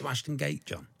take it to Ashton Gate,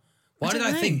 John? Why did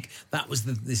I think that was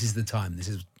this is the time? This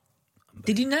is.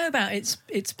 Did you know about its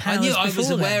powers? I was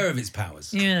before aware then? of its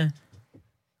powers. Yeah.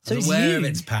 I was aware of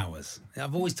its powers.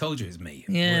 I've always told you it's me.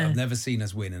 Yeah. I've never seen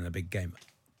us win in a big game.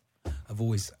 I've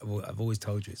always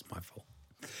told you it's my fault.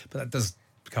 But that does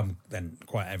become then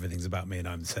quite everything's about me and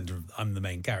I'm the centre of, I'm the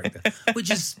main character,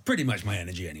 which is pretty much my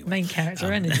energy anyway. Main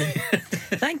character energy.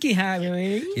 Thank you,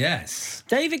 Harry. Yes.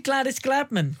 David Gladys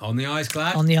Gladman. On the ice,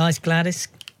 Glad. On the ice, Gladys.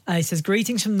 He says,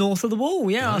 greetings from north of the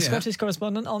wall. Yeah, our Scottish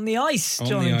correspondent on the ice,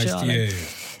 John and Charlie.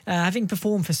 Having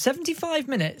performed for 75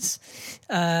 minutes.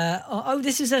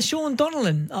 This is a Sean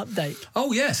Donnellan update.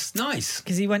 Oh, yes, nice.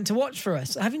 Because he went to watch for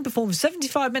us. Having performed for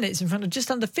 75 minutes in front of just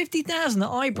under 50,000 at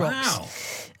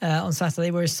Ibrox on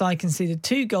Saturday, where his side conceded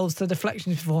 2 goals to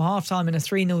deflections before half-time in a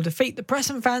 3-0 defeat. The press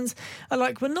and fans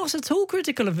were not at all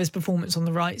critical of his performance on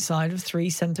the right side of 3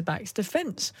 centre-backs'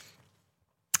 defence.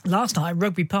 Last night,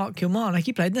 Rugby Park, Kilmarnock,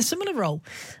 he played in a similar role.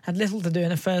 Had little to do in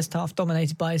the first half,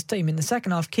 dominated by his team. In the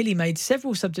second half, Killy made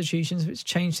several substitutions which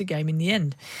changed the game in the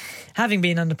end. Having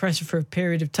been under pressure for a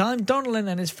period of time, Donnellan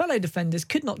and his fellow defenders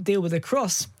could not deal with a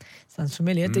cross, sounds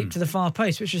familiar, deep to the far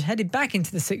post, which was headed back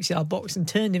into the 6-yard box and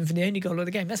turned in for the only goal of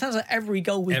the game. That sounds like every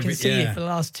goal we can see for the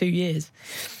last 2 years.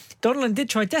 Donnellan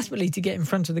did try desperately to get in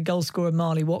front of the goal scorer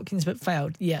Marley Watkins, but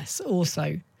failed. Yes,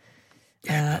 also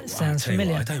sounds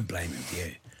familiar. I don't blame him, do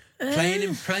you? Playing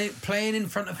in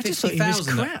front of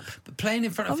 50,000, but playing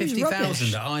in front of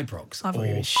 50,000 at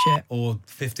Ibrox, or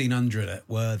 1,500 at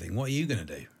Worthing. What are you going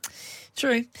to do?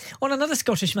 True. On another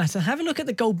Scottish matter, have a look at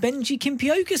the goal Benji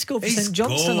Kimpioka scored for St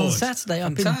Johnstone on Saturday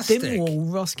up in Dingwall,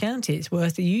 Ross County. It's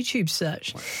worth a YouTube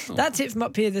search. Wow. That's it from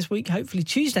up here this week. Hopefully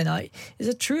Tuesday night is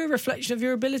a truer reflection of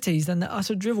your abilities than the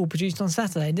utter drivel produced on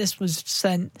Saturday. This was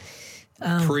sent...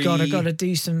 God, I've got to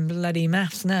do some bloody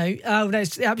maths now. Oh, no,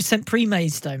 it was sent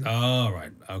pre-Maidstone. Oh,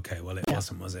 right. Okay, well, it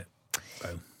wasn't, was it?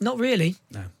 Oh. Not really.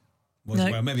 No.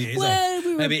 No. Well, maybe it is.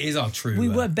 Maybe it is our true. We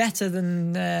were better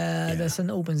than the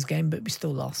St Albans game, but we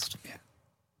still lost. Yeah,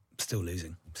 still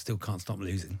losing. Still can't stop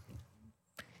losing.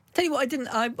 Tell you what, I didn't.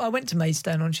 I went to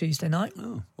Maidstone on Tuesday night.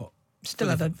 Oh, what? Still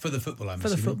for the football. For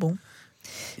the football.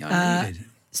 Yeah, I know you did.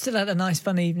 Still had a nice,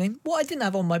 fun evening. What I didn't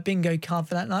have on my bingo card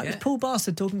for that night was Paul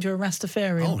Bastard talking to a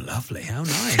Rastafarian. Oh, lovely! How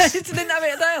nice! Just didn't have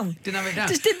it down. Didn't have it down.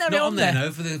 Just didn't have it on there.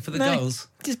 No, for the goals.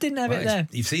 Just didn't have it there.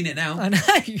 You've seen it now. I know.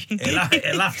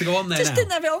 It'll have to go on there. Just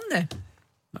didn't have it on there.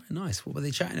 Very nice. What were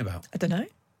they chatting about? I don't know.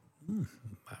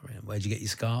 Where'd you get your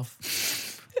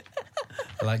scarf?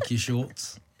 I like your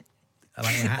shorts. I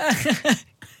like your hat.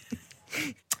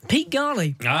 Pete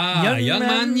Garley. Young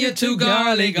man, you're too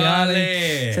garly.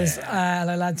 Says,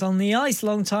 hello lads on the ice,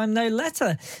 long time no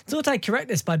letter. Thought I'd correct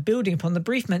this by building upon the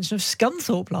brief mention of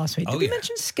Scunthorpe last week. Did we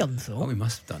mention Scunthorpe? Oh, we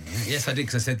must have done, yeah. Yes, I did,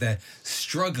 because I said they're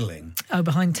struggling. Oh,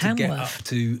 behind Tamworth. To get up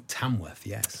to Tamworth,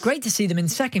 yes. Great to see them in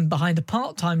second behind a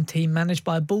part-time team managed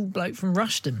by a bald bloke from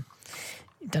Rushden.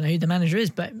 Don't know who the manager is,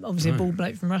 but obviously a bald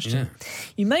bloke from Rushden. Yeah.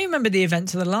 You may remember the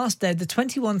events of the last day of the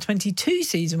 21-22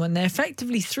 season when they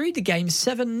effectively threw the game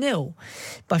 7-0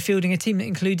 by fielding a team that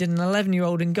included an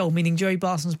 11-year-old in goal, meaning Joey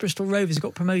Barson's Bristol Rovers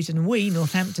got promoted and we,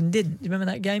 Northampton, didn't. Do you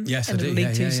remember that game? Yes, End I do. Of the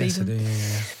League Two season. Yes, I do.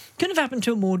 Yeah. Couldn't have happened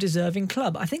to a more deserving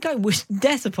club. I think I wish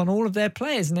death upon all of their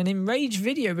players in an enraged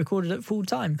video recorded at full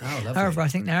time. Oh, lovely. However, I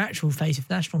think their actual fate of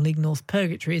National League North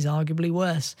purgatory is arguably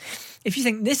worse. If you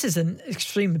think this is an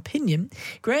extreme opinion,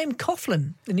 Graham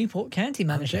Coughlin, the Newport County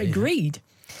manager, agreed.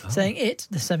 saying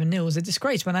the 7-0, was a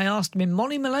disgrace when I asked him in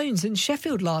Molly Malone's in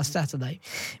Sheffield last Saturday,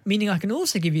 meaning I can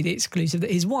also give you the exclusive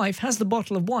that his wife has the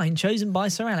bottle of wine chosen by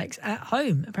Sir Alex at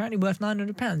home, apparently worth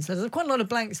 £900. So there's quite a lot of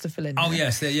blanks to fill in. Oh,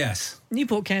 there. yes.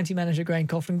 Newport County manager Graham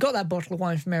Coughlin got that bottle of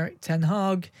wine from Eric Ten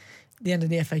Hag at the end of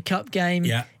the FA Cup game.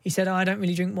 Yeah. He said, I don't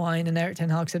really drink wine, and Eric Ten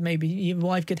Hag said, maybe your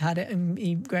wife could have it,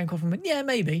 and Graham Coughlin went, yeah,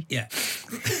 maybe. Yeah.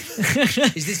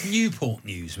 Is this Newport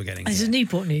news we're getting? This is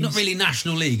Newport news. Not really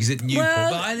National League, is it Newport?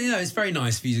 Well, but it's very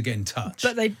nice for you to get in touch.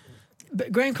 But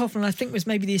Graham Coughlin, I think, was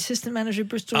maybe the assistant manager of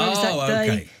Bristol Rovers that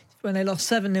day. Okay. When they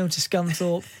lost 7-0 to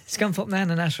Scunthorpe. Scunthorpe now in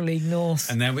the National League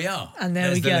North. And there we are. And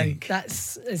there we go. Link.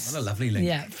 What a lovely link.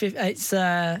 Yeah, it's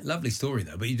lovely story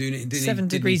though. But you do 7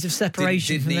 degrees of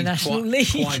separation from the National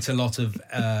League. Quite a lot of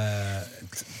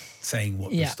saying what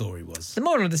the story was. The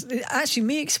moral of this, actually,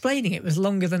 me explaining it was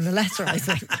longer than the letter, I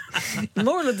think. The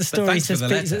moral of the story says Pete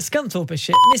that Scunthorpe is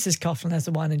shit, Mrs. Coughlin has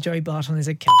the wine, and Joey Barton is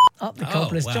a cunt. Up the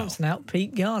cobblers, Johnson out,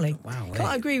 Pete Garley. Wow.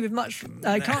 Can't agree with much.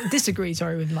 Can't disagree,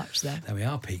 with much there. There we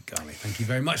are, Pete Garley. Thank you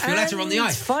very much for your letter on the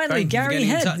ice. Finally, Gary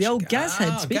Head, the old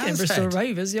Gazhead. Speaking of Bristol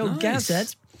Rovers, the old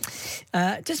Gazhead.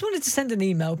 Just wanted to send an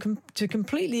email to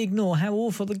completely ignore how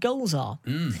awful the goals are.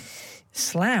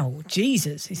 Slough,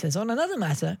 Jesus, he says. On another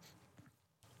matter,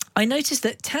 I noticed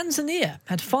that Tanzania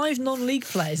had 5 non-league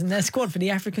players in their squad for the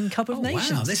African Cup of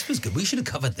Nations. Wow, this was good. We should have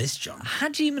covered this, John.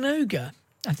 Haji Manoga,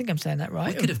 I think I'm saying that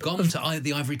right. We could have gone to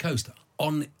the Ivory Coast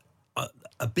on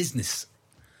a business.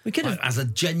 We could have, as a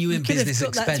genuine business expense. We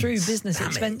could have got that through business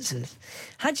expenses.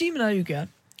 Haji Manoga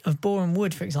of Boreham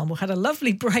Wood, for example, had a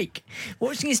lovely break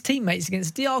watching his teammates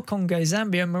against DR Congo,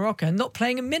 Zambia and Morocco and not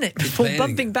playing a minute before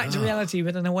bumping back to reality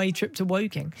with an away trip to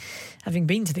Woking. Having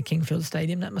been to the Kingfield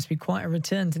Stadium, that must be quite a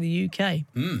return to the UK.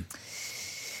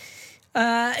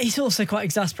 He's also quite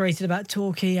exasperated about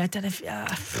Torquay. I don't know if...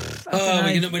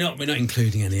 we're not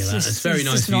including any of that. It's very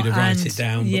nice for you to write it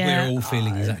down, but we're all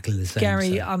feeling exactly the same.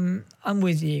 Gary, I'm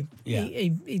with you. Yeah.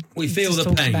 We feel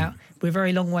the pain. We're a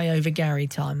very long way over Gary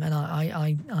time, and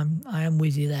I am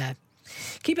with you there.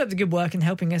 Keep up the good work and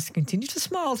helping us to continue to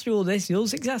smile through all this.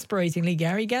 Yours exasperatingly,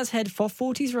 Gary Gazhead, FOF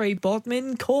 43,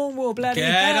 Bodmin, Cornwall, bloody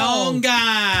Get hell. on,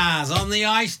 Gaz! On the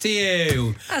ice to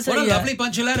you. What a lovely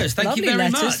bunch of letters. Thank you very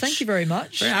much. Thank you very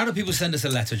much. How do people send us a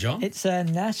letter, John? It's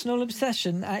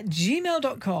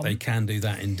nationalobsession@gmail.com. They can do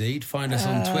that indeed. Find us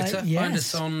on Twitter. Yes. Find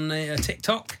us on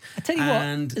TikTok. I tell you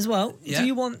what, as well, do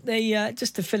you want the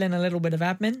just to fill in a little bit of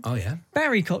admin? Oh, yeah.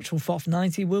 Barry Cottrell, FOF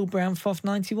 90, Will Brown, FOF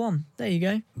 91. There you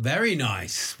go. Very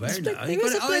nice. Very nice.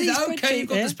 Okay, you've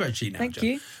got the spreadsheet now. Thank John.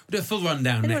 you. We'll do a full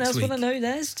rundown Anyone next week. Anyone else want to know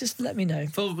theirs? Just let me know.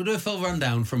 We'll do a full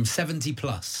rundown from 70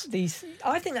 plus. I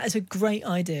think that is a great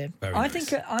idea. Very I nice.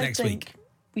 think Next week.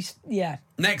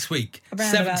 Next week,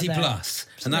 Around 70 about plus.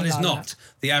 And that is not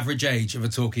the average age of a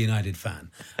Torquay United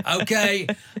fan. Okay,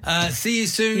 see you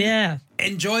soon. Yeah.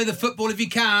 Enjoy the football if you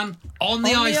can. On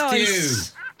the ice to you.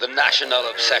 The National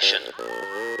Obsession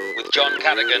with John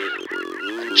Cadogan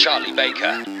and Charlie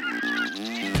Baker.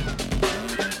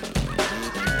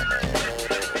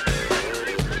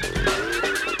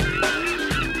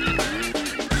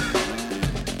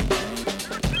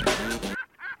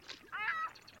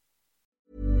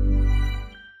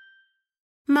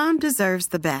 Mom deserves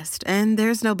the best, and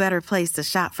there's no better place to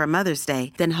shop for Mother's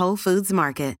Day than Whole Foods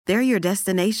Market. They're your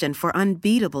destination for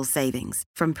unbeatable savings,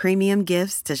 from premium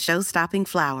gifts to show-stopping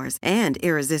flowers and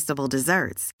irresistible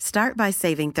desserts. Start by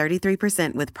saving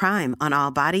 33% with Prime on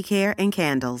all body care and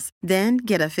candles. Then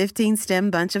get a 15-stem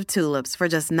bunch of tulips for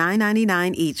just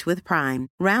 $9.99 each with Prime.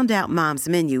 Round out Mom's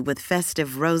menu with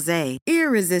festive rosé,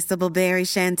 irresistible berry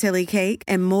chantilly cake,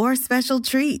 and more special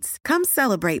treats. Come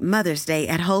celebrate Mother's Day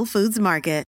at Whole Foods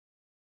Market.